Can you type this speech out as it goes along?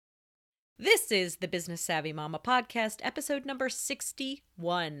This is the Business Savvy Mama podcast, episode number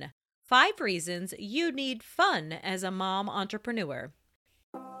 61. 5 reasons you need fun as a mom entrepreneur.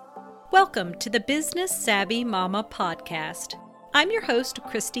 Welcome to the Business Savvy Mama podcast. I'm your host,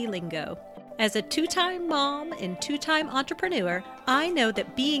 Christy Lingo. As a 2-time mom and 2-time entrepreneur, I know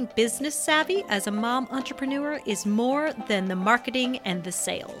that being business savvy as a mom entrepreneur is more than the marketing and the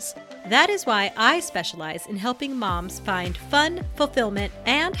sales. That is why I specialize in helping moms find fun, fulfillment,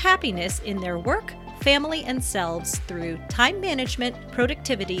 and happiness in their work, family, and selves through time management,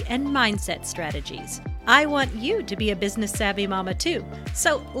 productivity, and mindset strategies. I want you to be a business savvy mama too.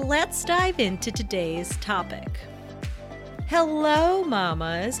 So let's dive into today's topic. Hello,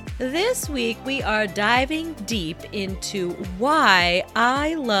 mamas. This week we are diving deep into why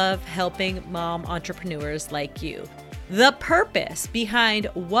I love helping mom entrepreneurs like you. The purpose behind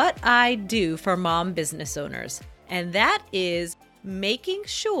what I do for mom business owners, and that is making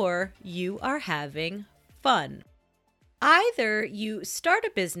sure you are having fun. Either you start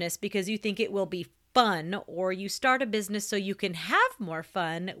a business because you think it will be fun, or you start a business so you can have more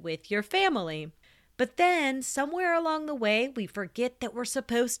fun with your family. But then somewhere along the way, we forget that we're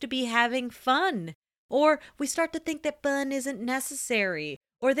supposed to be having fun, or we start to think that fun isn't necessary,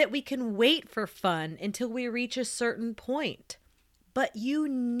 or that we can wait for fun until we reach a certain point. But you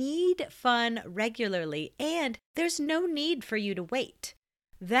need fun regularly, and there's no need for you to wait.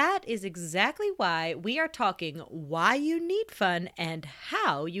 That is exactly why we are talking why you need fun and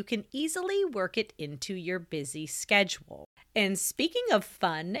how you can easily work it into your busy schedule. And speaking of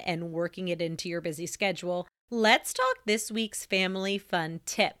fun and working it into your busy schedule, let's talk this week's family fun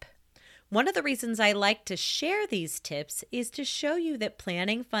tip. One of the reasons I like to share these tips is to show you that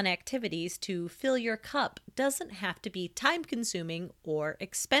planning fun activities to fill your cup doesn't have to be time-consuming or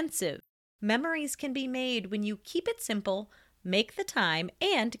expensive. Memories can be made when you keep it simple, make the time,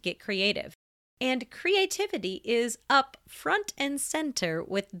 and get creative. And creativity is up front and center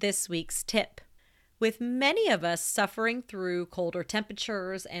with this week's tip. With many of us suffering through colder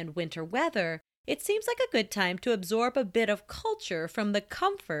temperatures and winter weather, it seems like a good time to absorb a bit of culture from the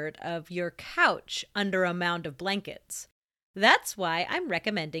comfort of your couch under a mound of blankets. That's why I'm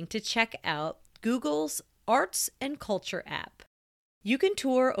recommending to check out Google's Arts and Culture app. You can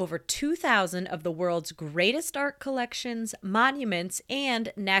tour over 2,000 of the world's greatest art collections, monuments,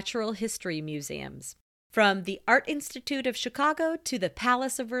 and natural history museums. From the Art Institute of Chicago to the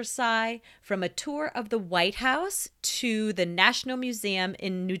Palace of Versailles, from a tour of the White House to the National Museum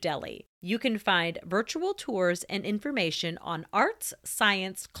in New Delhi, you can find virtual tours and information on arts,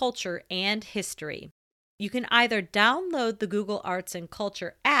 science, culture, and history. You can either download the Google Arts and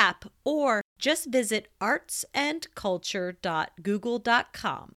Culture app or just visit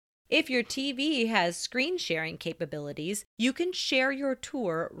artsandculture.google.com. If your TV has screen sharing capabilities, you can share your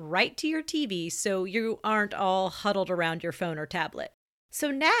tour right to your TV so you aren't all huddled around your phone or tablet.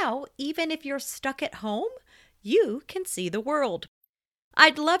 So now, even if you're stuck at home, you can see the world.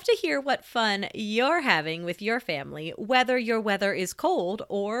 I'd love to hear what fun you're having with your family, whether your weather is cold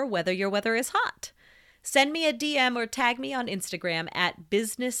or whether your weather is hot. Send me a DM or tag me on Instagram at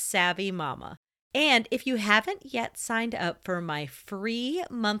Business Savvy Mama. And if you haven't yet signed up for my free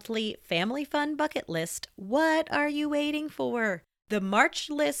monthly family fun bucket list, what are you waiting for? The March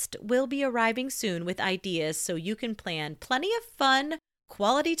list will be arriving soon with ideas so you can plan plenty of fun,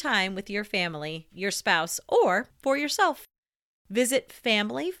 quality time with your family, your spouse, or for yourself. Visit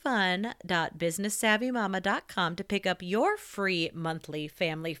familyfun.businesssavvymama.com to pick up your free monthly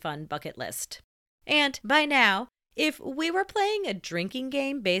family fun bucket list. And by now, if we were playing a drinking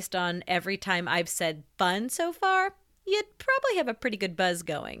game based on every time I've said fun so far, you'd probably have a pretty good buzz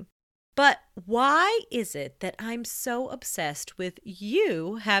going. But why is it that I'm so obsessed with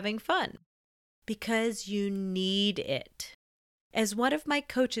you having fun? Because you need it. As one of my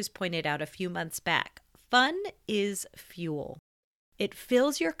coaches pointed out a few months back, fun is fuel. It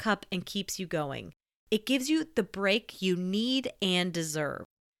fills your cup and keeps you going. It gives you the break you need and deserve.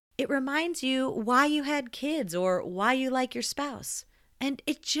 It reminds you why you had kids or why you like your spouse. And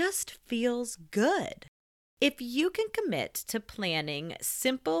it just feels good. If you can commit to planning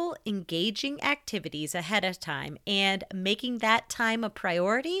simple, engaging activities ahead of time and making that time a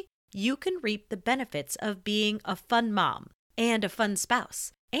priority, you can reap the benefits of being a fun mom and a fun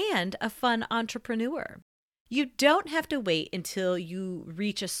spouse and a fun entrepreneur. You don't have to wait until you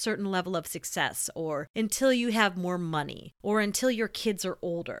reach a certain level of success or until you have more money or until your kids are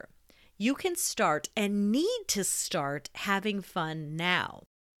older. You can start and need to start having fun now.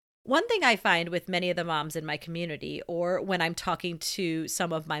 One thing I find with many of the moms in my community, or when I'm talking to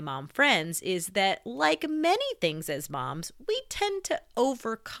some of my mom friends, is that like many things as moms, we tend to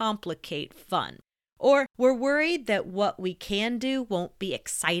overcomplicate fun. Or we're worried that what we can do won't be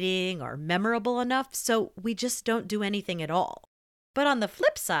exciting or memorable enough, so we just don't do anything at all. But on the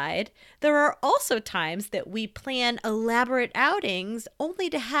flip side, there are also times that we plan elaborate outings only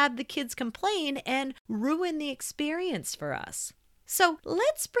to have the kids complain and ruin the experience for us. So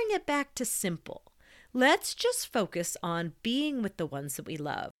let's bring it back to simple. Let's just focus on being with the ones that we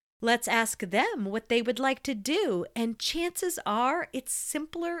love. Let's ask them what they would like to do, and chances are it's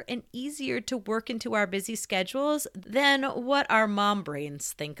simpler and easier to work into our busy schedules than what our mom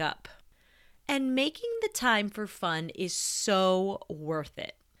brains think up. And making the time for fun is so worth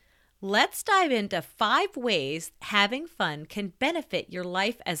it. Let's dive into 5 ways having fun can benefit your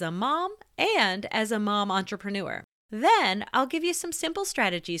life as a mom and as a mom entrepreneur. Then I'll give you some simple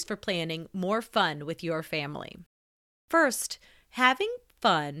strategies for planning more fun with your family. First, having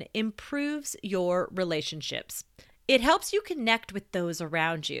fun improves your relationships. It helps you connect with those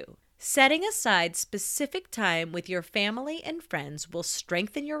around you. Setting aside specific time with your family and friends will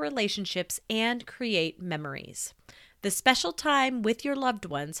strengthen your relationships and create memories. The special time with your loved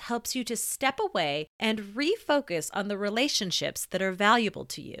ones helps you to step away and refocus on the relationships that are valuable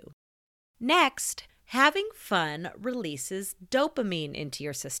to you. Next, having fun releases dopamine into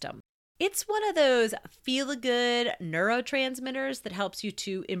your system. It's one of those feel-good neurotransmitters that helps you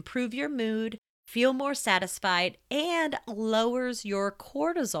to improve your mood, feel more satisfied, and lowers your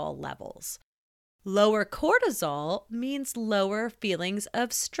cortisol levels. Lower cortisol means lower feelings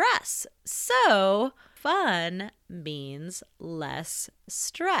of stress. So, fun means less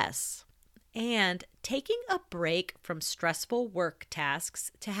stress. And taking a break from stressful work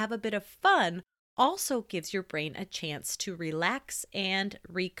tasks to have a bit of fun also gives your brain a chance to relax and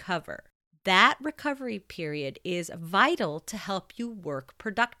recover. That recovery period is vital to help you work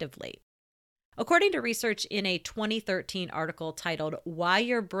productively. According to research in a 2013 article titled Why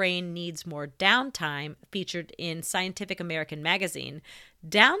Your Brain Needs More Downtime, featured in Scientific American magazine,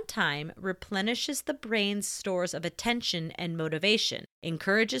 downtime replenishes the brain's stores of attention and motivation,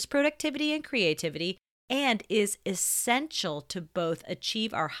 encourages productivity and creativity, and is essential to both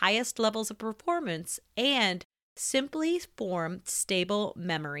achieve our highest levels of performance and simply form stable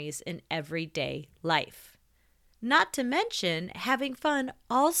memories in everyday life. Not to mention, having fun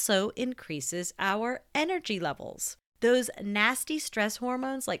also increases our energy levels. Those nasty stress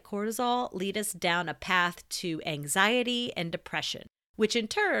hormones like cortisol lead us down a path to anxiety and depression, which in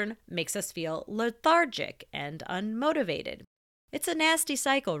turn makes us feel lethargic and unmotivated. It's a nasty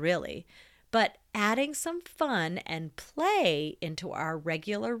cycle, really. But adding some fun and play into our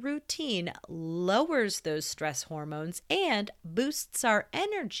regular routine lowers those stress hormones and boosts our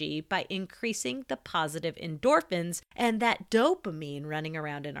energy by increasing the positive endorphins and that dopamine running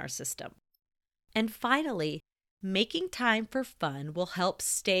around in our system. And finally, making time for fun will help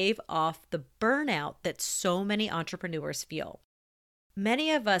stave off the burnout that so many entrepreneurs feel.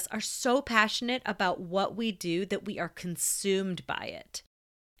 Many of us are so passionate about what we do that we are consumed by it.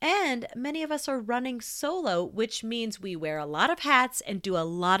 And many of us are running solo, which means we wear a lot of hats and do a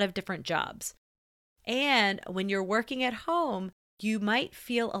lot of different jobs. And when you're working at home, you might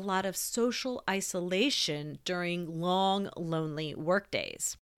feel a lot of social isolation during long, lonely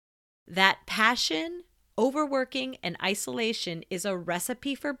workdays. That passion, overworking, and isolation is a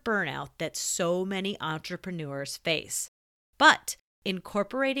recipe for burnout that so many entrepreneurs face. But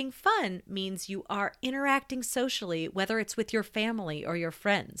incorporating fun means you are interacting socially, whether it's with your family or your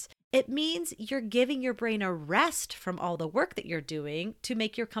friends. It means you're giving your brain a rest from all the work that you're doing to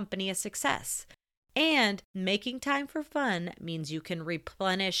make your company a success. And making time for fun means you can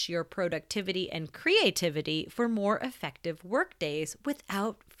replenish your productivity and creativity for more effective work days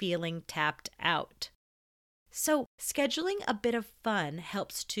without feeling tapped out. So, scheduling a bit of fun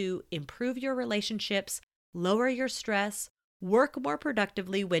helps to improve your relationships, lower your stress, work more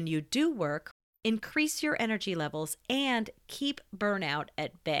productively when you do work, increase your energy levels, and keep burnout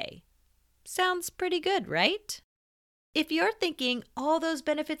at bay. Sounds pretty good, right? If you're thinking, all those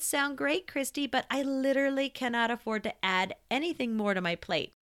benefits sound great, Christy, but I literally cannot afford to add anything more to my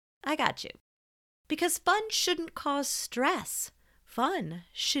plate, I got you. Because fun shouldn't cause stress. Fun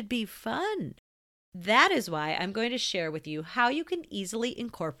should be fun. That is why I'm going to share with you how you can easily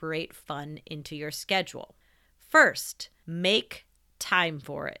incorporate fun into your schedule. First, make time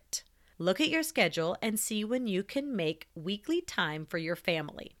for it. Look at your schedule and see when you can make weekly time for your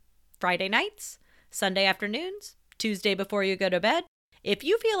family. Friday nights, Sunday afternoons, Tuesday before you go to bed. If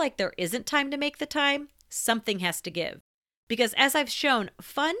you feel like there isn't time to make the time, something has to give. Because as I've shown,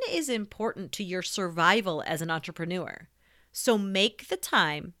 fun is important to your survival as an entrepreneur. So make the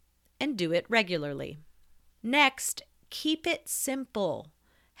time and do it regularly. Next, keep it simple.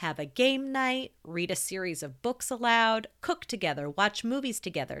 Have a game night, read a series of books aloud, cook together, watch movies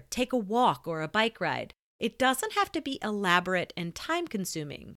together, take a walk or a bike ride. It doesn't have to be elaborate and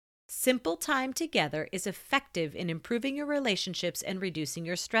time-consuming. Simple time together is effective in improving your relationships and reducing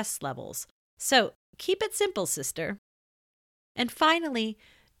your stress levels. So keep it simple, sister. And finally,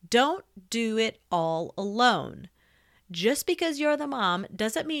 don't do it all alone. Just because you're the mom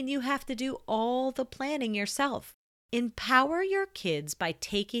doesn't mean you have to do all the planning yourself. Empower your kids by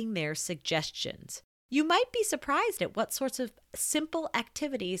taking their suggestions. You might be surprised at what sorts of simple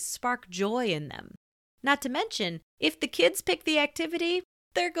activities spark joy in them. Not to mention, if the kids pick the activity,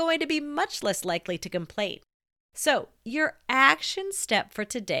 they're going to be much less likely to complain. So, your action step for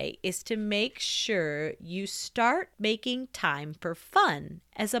today is to make sure you start making time for fun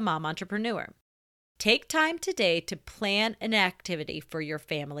as a mom entrepreneur. Take time today to plan an activity for your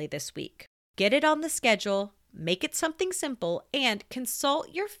family this week. Get it on the schedule, make it something simple, and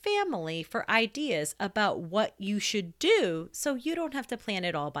consult your family for ideas about what you should do so you don't have to plan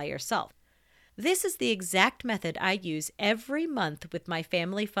it all by yourself. This is the exact method I use every month with my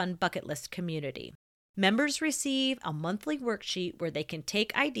Family Fun Bucket List community. Members receive a monthly worksheet where they can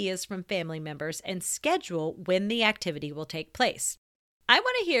take ideas from family members and schedule when the activity will take place. I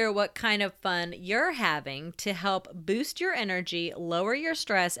want to hear what kind of fun you're having to help boost your energy, lower your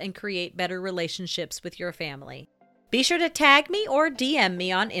stress, and create better relationships with your family. Be sure to tag me or DM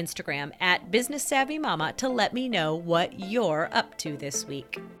me on Instagram at Business Savvy Mama to let me know what you're up to this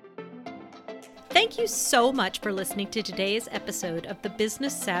week. Thank you so much for listening to today's episode of the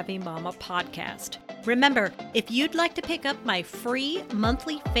Business Savvy Mama podcast. Remember, if you'd like to pick up my free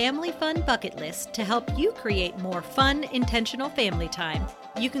monthly Family Fun Bucket List to help you create more fun, intentional family time,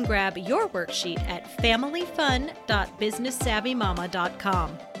 you can grab your worksheet at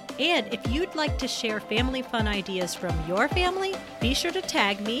familyfun.businesssavvymama.com. And if you'd like to share family fun ideas from your family, be sure to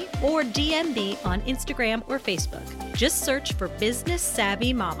tag me or DM me on Instagram or Facebook. Just search for Business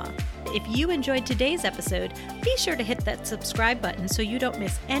Savvy Mama. If you enjoyed today's episode, be sure to hit that subscribe button so you don't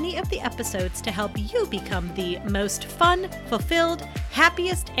miss any of the episodes to help you become the most fun, fulfilled,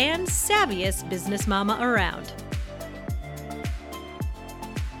 happiest, and savviest business mama around.